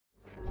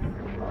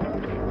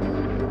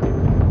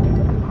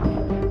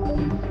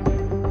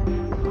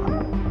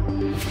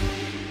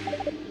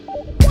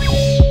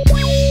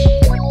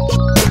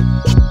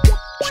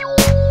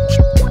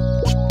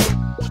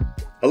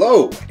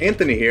Hello,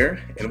 Anthony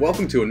here, and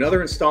welcome to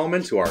another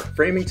installment to our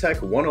Framing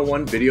Tech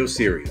 101 video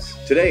series.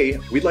 Today,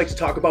 we'd like to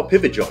talk about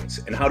pivot joints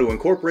and how to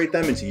incorporate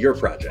them into your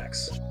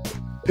projects.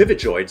 Pivot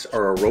joints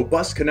are a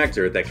robust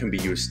connector that can be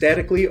used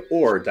statically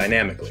or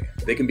dynamically.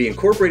 They can be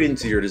incorporated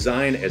into your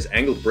design as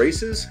angled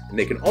braces, and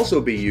they can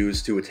also be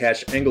used to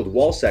attach angled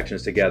wall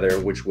sections together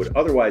which would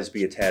otherwise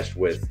be attached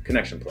with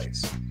connection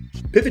plates.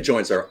 Pivot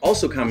joints are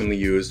also commonly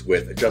used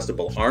with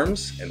adjustable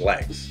arms and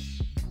legs.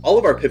 All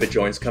of our pivot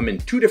joints come in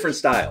two different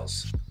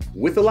styles,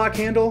 with a lock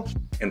handle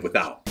and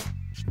without.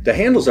 The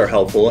handles are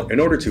helpful in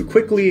order to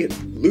quickly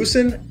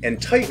loosen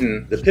and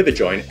tighten the pivot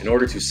joint in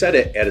order to set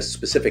it at a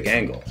specific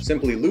angle.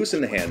 Simply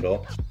loosen the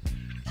handle,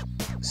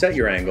 set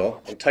your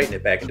angle, and tighten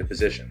it back into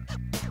position.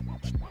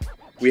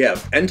 We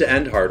have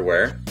end-to-end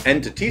hardware,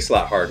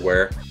 end-to-T-slot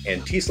hardware,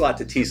 and T-slot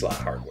to T-slot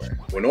hardware.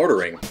 When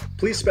ordering,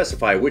 please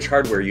specify which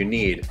hardware you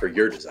need for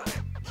your design.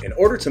 In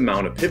order to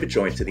mount a pivot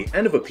joint to the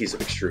end of a piece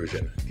of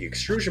extrusion, the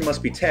extrusion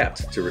must be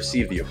tapped to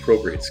receive the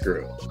appropriate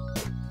screw.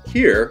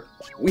 Here,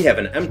 we have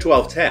an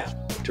M12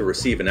 tap to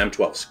receive an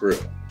M12 screw.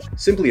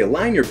 Simply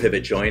align your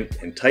pivot joint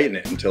and tighten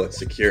it until it's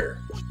secure.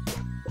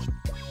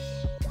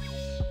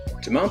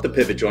 To mount the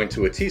pivot joint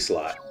to a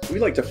T-slot, we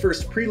like to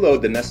first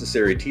preload the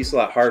necessary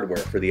T-slot hardware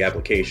for the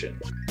application.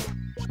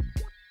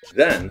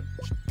 Then,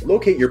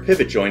 locate your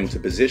pivot joint into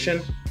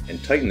position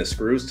and tighten the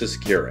screws to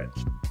secure it.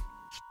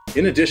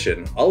 In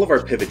addition, all of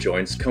our pivot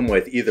joints come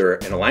with either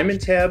an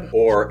alignment tab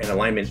or an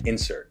alignment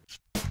insert.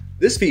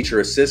 This feature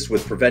assists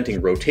with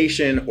preventing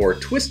rotation or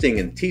twisting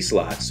in the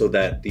T-slot so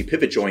that the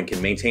pivot joint can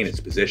maintain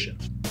its position.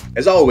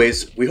 As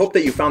always, we hope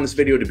that you found this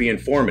video to be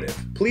informative.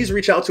 Please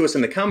reach out to us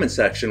in the comment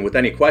section with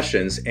any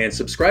questions and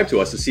subscribe to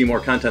us to see more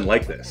content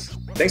like this.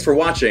 Thanks for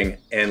watching,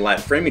 and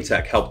let Framing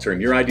Tech help turn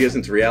your ideas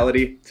into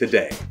reality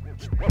today.